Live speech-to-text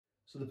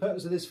So the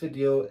purpose of this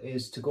video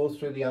is to go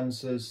through the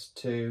answers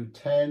to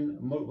 10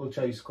 multiple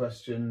choice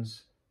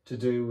questions to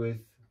do with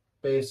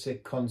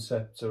basic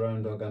concepts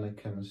around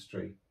organic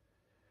chemistry.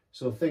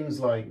 So things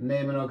like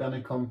naming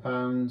organic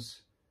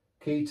compounds,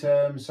 key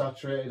terms,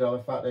 saturated,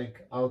 aliphatic,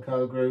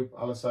 alkyl group,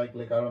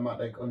 alicyclic,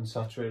 aromatic,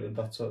 unsaturated,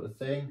 that sort of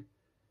thing,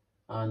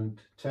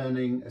 and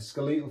turning a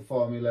skeletal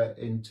formula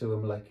into a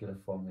molecular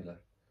formula.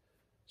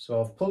 So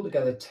I've pulled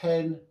together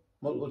 10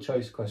 multiple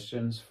choice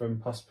questions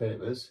from past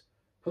papers,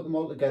 put them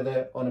all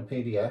together on a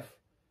PDF.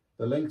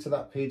 The link to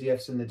that PDF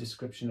is in the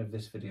description of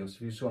this video. So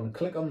if you just want to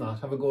click on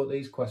that, have a go at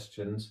these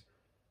questions,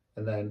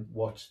 and then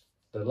watch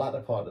the latter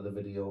part of the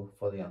video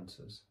for the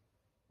answers.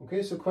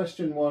 Okay, so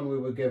question 1, we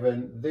were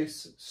given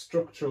this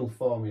structural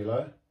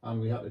formula and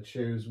we had to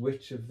choose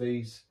which of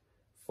these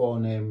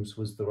 4 names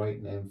was the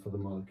right name for the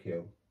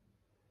molecule.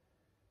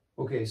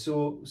 Okay,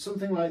 so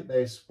something like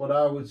this, what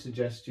I would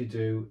suggest you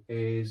do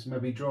is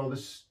maybe draw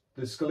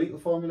the skeletal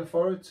formula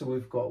for it. So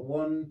we've got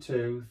 1,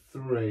 2,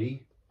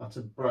 3, that's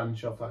a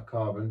branch off that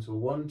carbon. So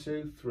 1,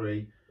 2,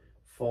 3,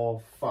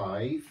 4,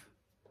 5.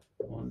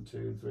 1,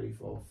 2, 3,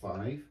 4,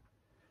 5.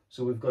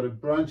 So we've got a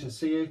branch of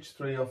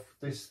CH3 off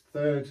this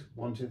third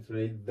 1, 2,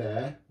 3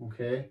 there,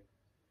 okay?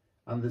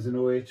 And there's an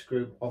OH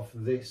group off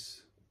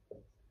this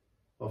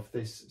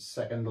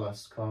second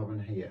last carbon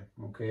here,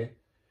 okay?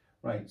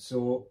 Right,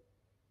 so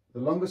the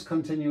longest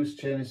continuous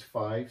chain is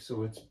 5,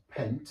 so it's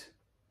pent.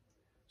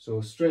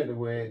 So straight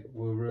away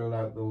we'll rule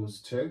out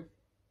those 2.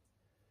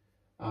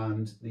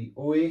 And the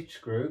OH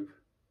group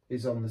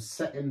is on the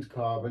second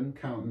carbon,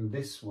 counting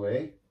this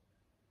way.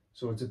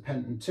 So it's a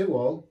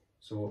pentan-2-ol.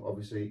 So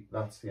obviously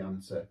that's the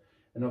answer.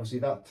 And obviously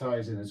that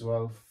ties in as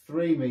well,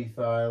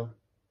 3-methyl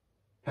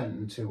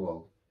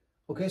pentan-2-ol.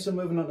 Okay, so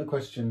moving on to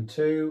question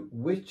 2.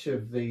 Which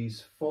of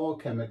these 4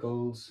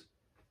 chemicals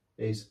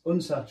is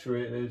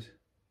unsaturated,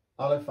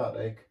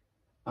 aliphatic,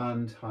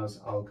 and has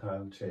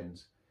alkyl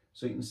chains?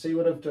 So you can see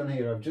what I've done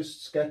here. I've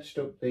just sketched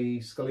up the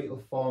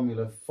skeletal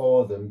formula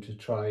for them to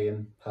try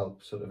and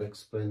help sort of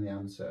explain the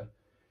answer.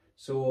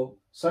 So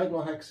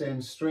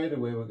cyclohexane, straight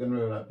away we're going to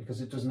rule out because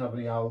it doesn't have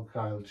any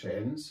alkyl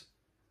chains.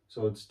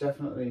 So it's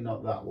definitely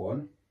not that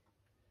one.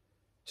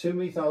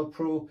 2-methyl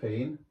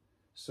propene,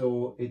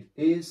 so it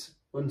is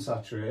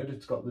unsaturated,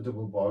 it's got the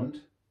double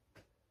bond.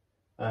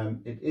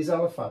 It is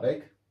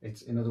aliphatic,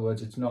 in other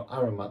words, it's not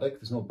aromatic,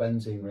 there's no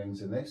benzene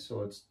rings in this,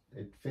 so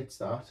it fits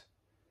that.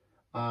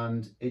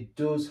 And it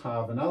does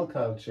have an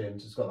alkyl chain,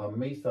 so it's got that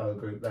methyl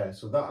group there,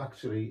 so that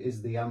actually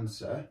is the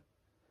answer.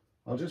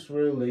 I'll just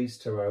rule these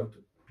 2 out,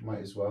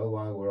 might as well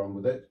while we're on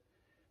with it.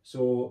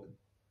 So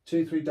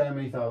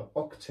 2,3-dimethyl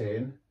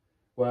octane,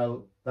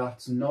 well,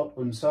 that's not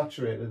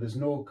unsaturated, there's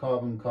no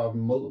carbon-carbon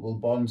multiple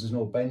bonds, there's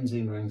no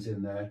benzene rings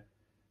in there,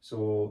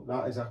 so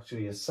that is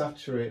actually a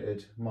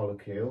saturated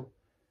molecule,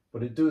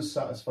 but it does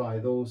satisfy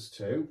those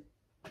 2.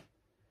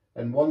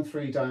 And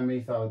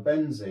 1,3-dimethyl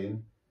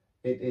benzene,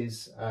 it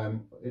is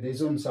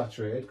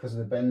unsaturated because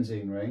of the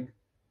benzene ring.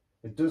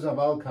 It does have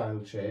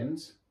alkyl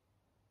chains,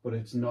 but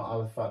it's not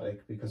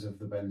aliphatic because of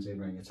the benzene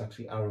ring. It's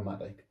actually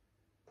aromatic.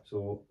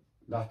 So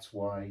that's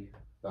why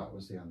that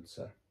was the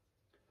answer.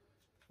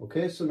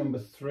 Okay, so number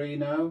 3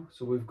 now.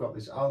 So we've got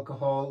this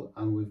alcohol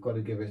and we've got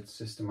to give it a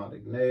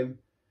systematic name.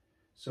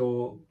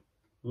 So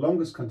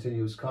longest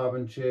continuous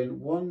carbon chain,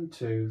 1,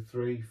 2,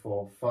 3,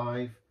 4,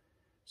 5.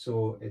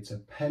 So it's a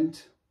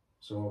pent.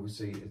 So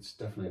obviously it's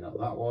definitely not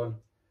that one.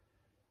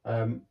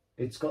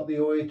 It's got the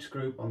OH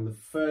group on the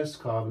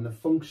first carbon. The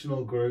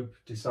functional group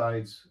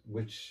decides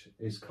which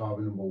is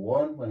carbon number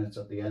 1 when it's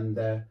at the end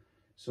there.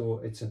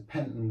 So it's a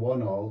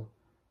pentan-1-ol.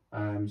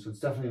 So it's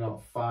definitely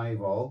not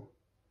 5-ol.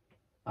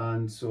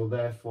 And so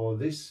therefore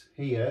this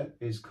here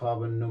is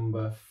carbon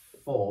number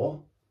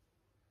 4.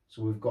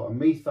 So we've got a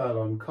methyl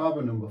on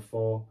carbon number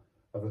 4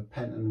 of a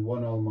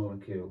pentan-1-ol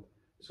molecule.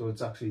 So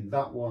it's actually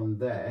that one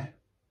there.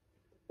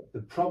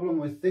 The problem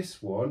with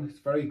this one, it's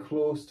very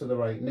close to the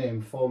right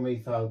name,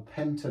 4-methyl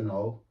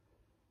pentanol.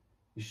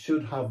 You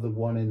should have the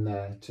 1 in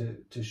there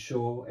to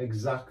show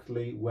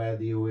exactly where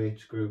the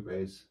OH group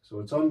is. So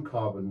it's on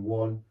carbon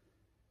 1,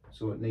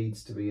 so it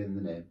needs to be in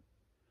the name.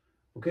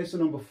 Okay, so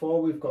number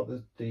 4, we've got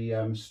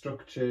the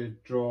structure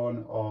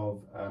drawn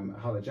of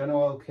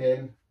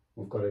halogenoalkane.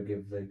 We've got to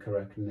give the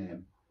correct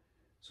name.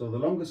 So the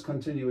longest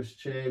continuous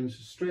chain,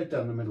 straight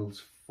down the middle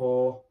is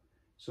 4.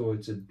 So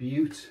it's a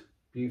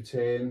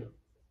butane.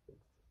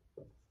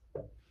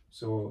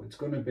 So it's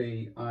going to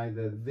be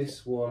either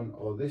this one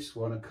or this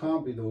one. It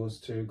can't be those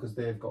 2 because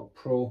they've got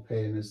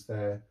propane as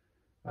their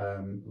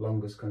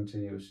longest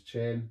continuous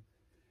chain.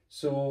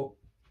 So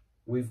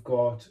we've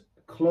got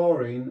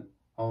chlorine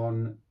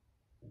on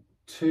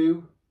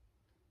 2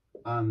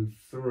 and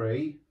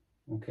 3,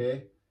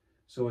 okay?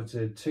 So it's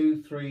a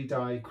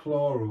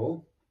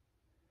 2,3-dichloro,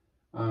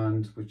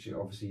 and which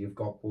obviously you've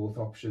got both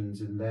options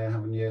in there,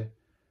 haven't you?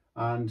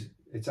 And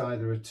it's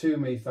either a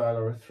 2-methyl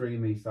or a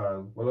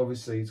 3-methyl. Well,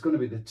 obviously it's going to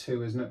be the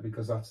 2, isn't it?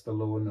 Because that's the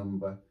lower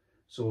number.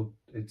 So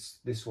it's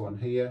this one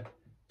here,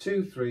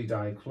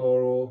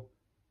 2,3-dichloro,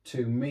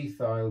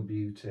 2-methyl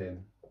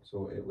butane.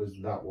 So it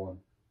was that one.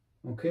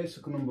 Okay, so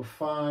number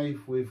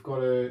 5, we've got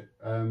to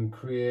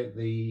create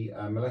the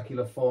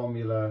molecular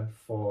formula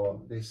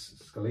for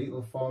this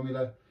skeletal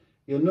formula.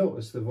 You'll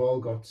notice they've all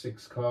got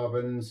 6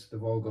 carbons,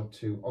 they've all got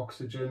 2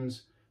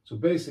 oxygens. So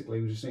basically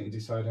we just need to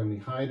decide how many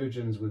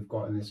hydrogens we've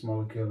got in this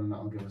molecule, and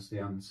that'll give us the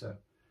answer.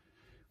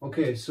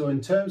 Okay, so in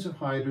terms of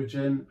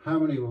hydrogen, how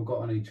many we've got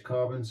on each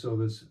carbon? So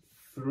there's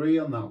 3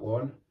 on that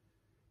one.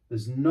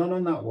 There's none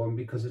on that one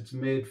because it's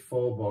made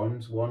 4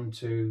 bonds, 1,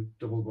 2,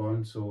 double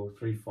bond, so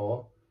 3,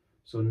 4.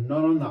 So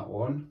none on that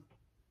one.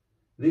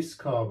 This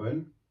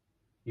carbon,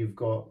 you've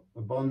got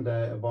a bond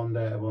there, a bond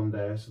there, a bond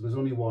there. So there's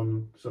only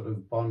one sort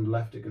of bond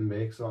left it can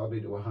make, so that'll be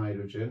to a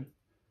hydrogen.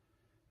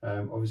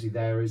 Obviously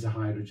there is a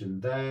hydrogen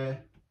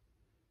there.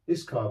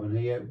 This carbon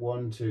here,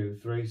 1, 2,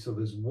 3. So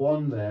there's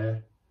 1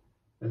 there,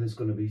 and there's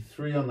going to be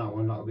 3 on that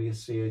one. That'll be a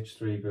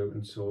CH3 group,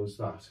 and so is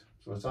that.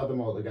 So let's add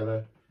them all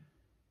together.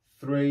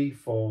 3,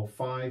 4,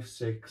 5,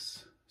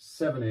 6,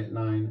 7, 8,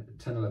 9,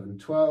 10, 11,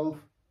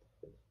 12.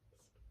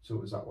 So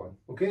it was that one.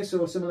 Okay,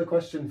 so a similar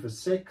question for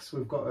 6.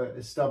 We've got to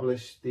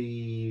establish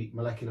the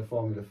molecular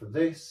formula for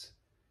this.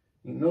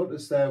 You can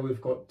notice there we've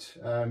got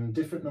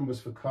different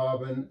numbers for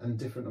carbon and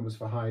different numbers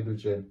for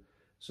hydrogen.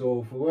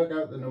 So if we work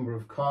out the number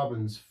of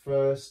carbons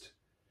first,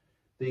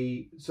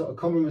 the sort of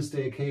common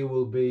mistake here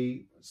will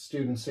be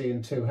students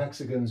seeing 2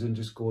 hexagons and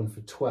just going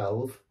for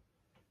 12.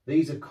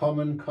 These are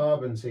common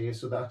carbons here,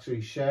 so they're actually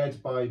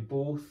shared by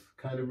both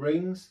kind of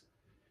rings.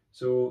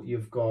 So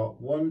you've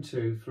got 1,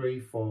 2, 3,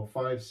 4,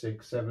 5,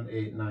 6, 7,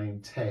 8, 9,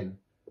 10.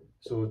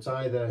 So it's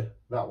either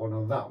that one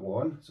or that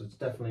one. So it's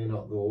definitely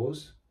not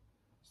those.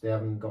 So they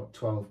haven't got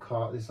 12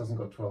 this hasn't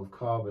got 12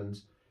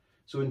 carbons.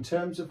 So in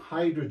terms of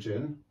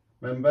hydrogen,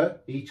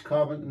 remember each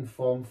carbon can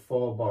form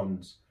 4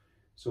 bonds.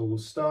 So we'll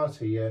start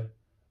here.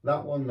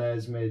 That one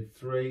there's made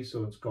 3,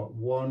 so it's got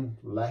 1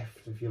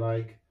 left, if you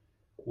like.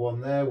 1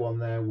 there, 1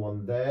 there,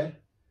 1 there.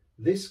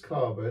 This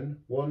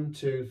carbon, 1,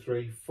 2,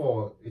 3,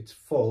 4, it's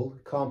full,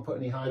 can't put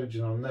any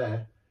hydrogen on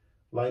there.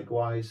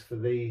 Likewise for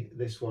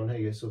this one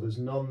here, so there's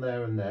none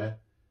there and there.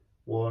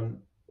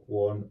 1,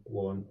 1,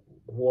 1,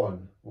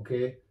 1,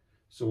 okay?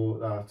 So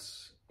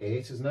that's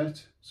 8, isn't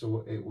it?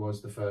 So it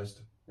was the first,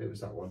 it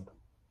was that one,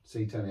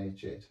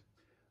 C10H8.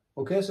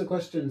 Okay, so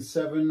question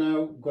 7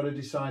 now, we've got to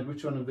decide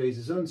which one of these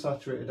is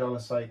unsaturated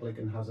alicyclic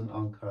and has an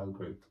alkyl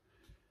group.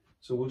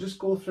 So we'll just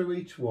go through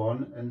each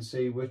one and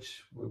see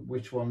which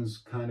ones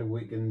kind of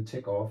we can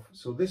tick off.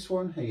 So this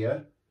one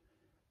here,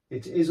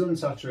 it is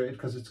unsaturated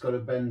because it's got a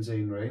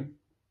benzene ring.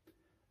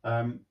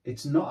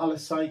 It's not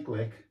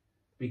alicyclic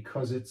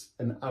because it's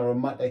an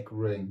aromatic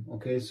ring.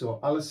 Okay,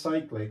 so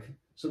alicyclic,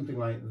 something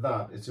like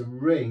that, it's a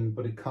ring,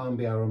 but it can't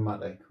be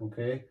aromatic.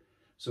 Okay,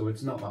 so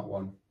it's not that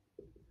one.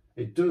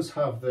 It does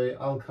have the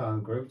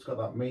alkyl group, it's got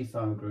that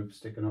methyl group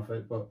sticking off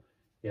it, but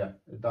yeah,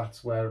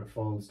 that's where it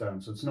falls down.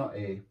 So it's not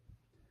A.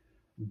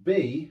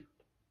 B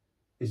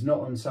is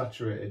not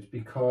unsaturated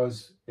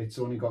because it's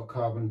only got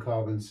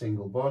carbon-carbon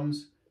single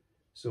bonds.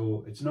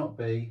 So it's not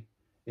B.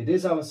 It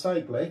is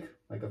alicyclic,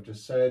 like I've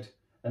just said,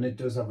 and it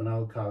does have an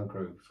alkyl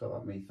group. It's got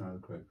that methyl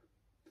group.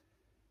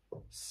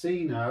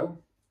 C now,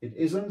 it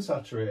is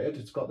unsaturated.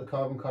 It's got the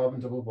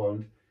carbon-carbon double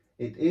bond.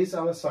 It is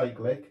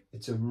alicyclic.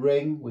 It's a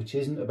ring, which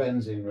isn't a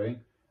benzene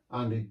ring,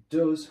 and it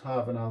does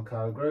have an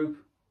alkyl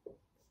group.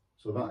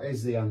 So that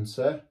is the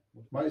answer.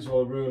 Might as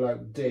well rule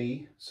out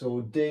D. So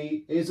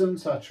D is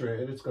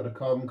unsaturated, it's got a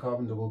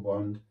carbon-carbon double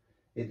bond.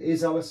 It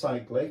is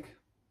alicyclic,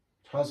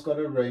 it has got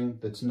a ring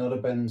that's not a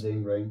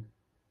benzene ring,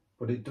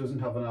 but it doesn't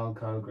have an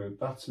alkyl group.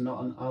 That's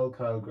not an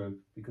alkyl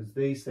group because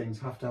these things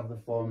have to have the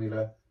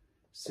formula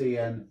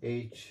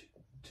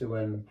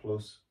CnH2n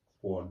plus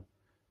 1,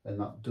 and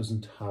that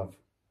doesn't have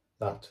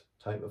that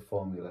type of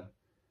formula.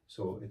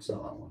 So it's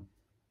not that one.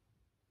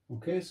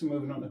 Okay, so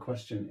moving on to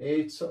question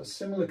 8, sort of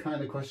similar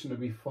kind of question to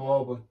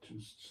before, but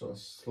just sort of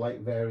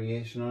slight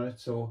variation on it.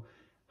 So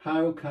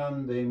how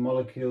can the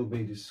molecule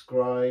be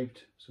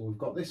described? So we've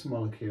got this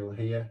molecule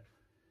here.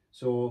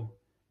 So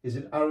is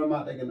it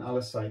aromatic and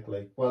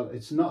alicyclic? Well,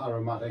 it's not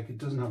aromatic, it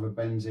doesn't have a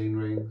benzene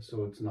ring,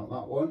 so it's not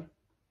that one.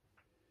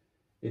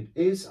 It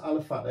is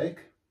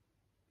aliphatic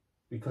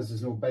because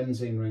there's no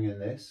benzene ring in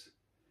this.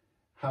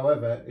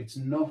 However, it's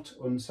not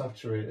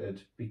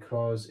unsaturated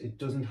because it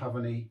doesn't have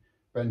any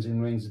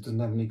benzene rings, it doesn't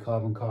have any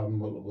carbon-carbon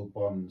multiple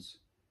bonds.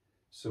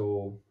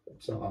 So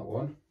it's not that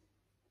one.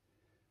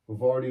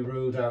 We've already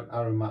ruled out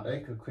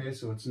aromatic, okay,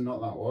 so it's not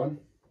that one.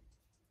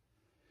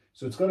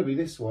 So it's got to be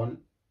this one.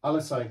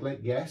 Alicyclic,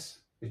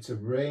 yes, it's a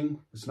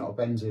ring, it's not a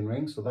benzene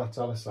ring, so that's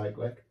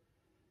alicyclic.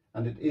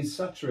 And it is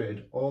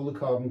saturated, all the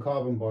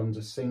carbon-carbon bonds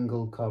are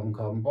single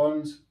carbon-carbon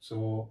bonds,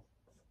 so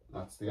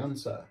that's the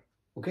answer.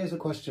 Okay, so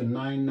question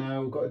 9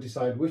 now, we've got to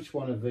decide which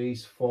one of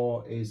these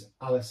 4 is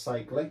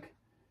alicyclic.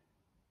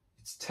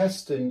 It's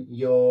testing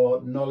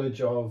your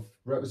knowledge of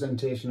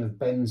representation of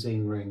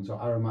benzene rings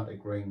or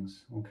aromatic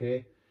rings,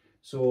 okay?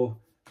 So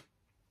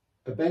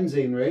a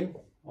benzene ring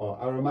or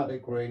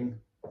aromatic ring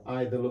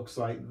either looks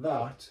like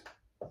that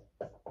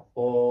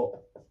or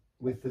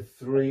with the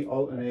 3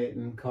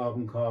 alternating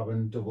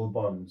carbon-carbon double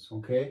bonds,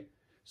 okay?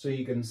 So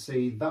you can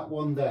see that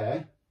one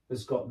there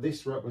has got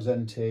this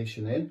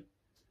representation in.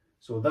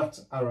 So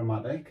that's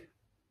aromatic.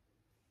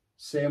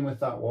 Same with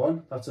that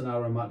one, that's an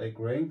aromatic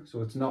ring.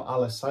 So it's not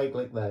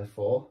alicyclic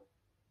therefore.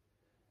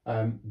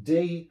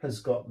 D has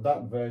got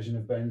that version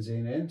of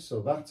benzene in,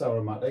 so that's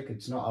aromatic,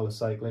 it's not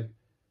alicyclic,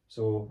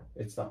 so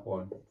it's that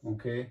one,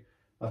 okay?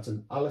 That's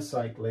an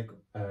alicyclic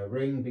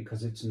ring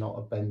because it's not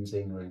a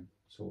benzene ring,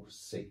 so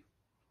C.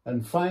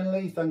 And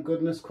finally, thank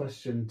goodness,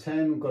 question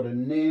 10, we've got to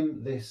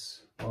name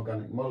this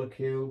organic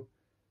molecule,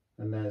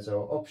 and there's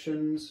our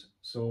options.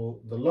 So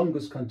the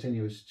longest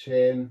continuous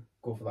chain,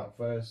 go for that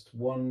first,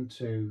 1,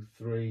 2,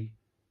 3,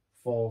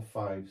 4,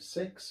 5,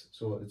 6,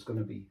 so it's going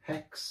to be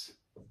hex.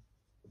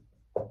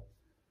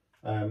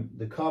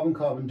 The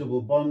carbon-carbon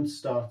double bond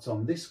starts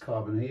on this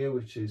carbon here,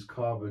 which is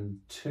carbon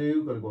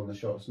 2, got to go on the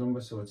shortest number,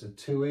 so it's a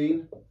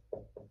 2-ene.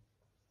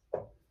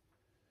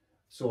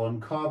 So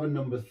on carbon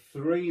number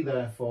 3,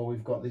 therefore,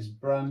 we've got this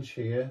branch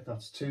here,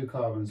 that's 2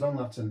 carbons long,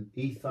 that's an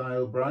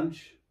ethyl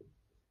branch.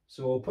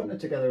 So putting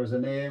it together as a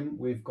name,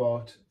 we've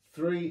got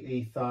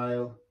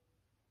 3-ethyl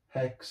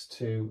hex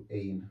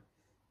 2-ene.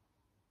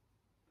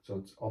 So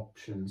it's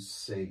option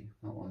C,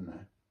 that one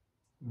there.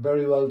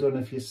 Very well done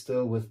if you're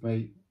still with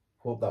me.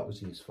 Hope that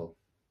was useful.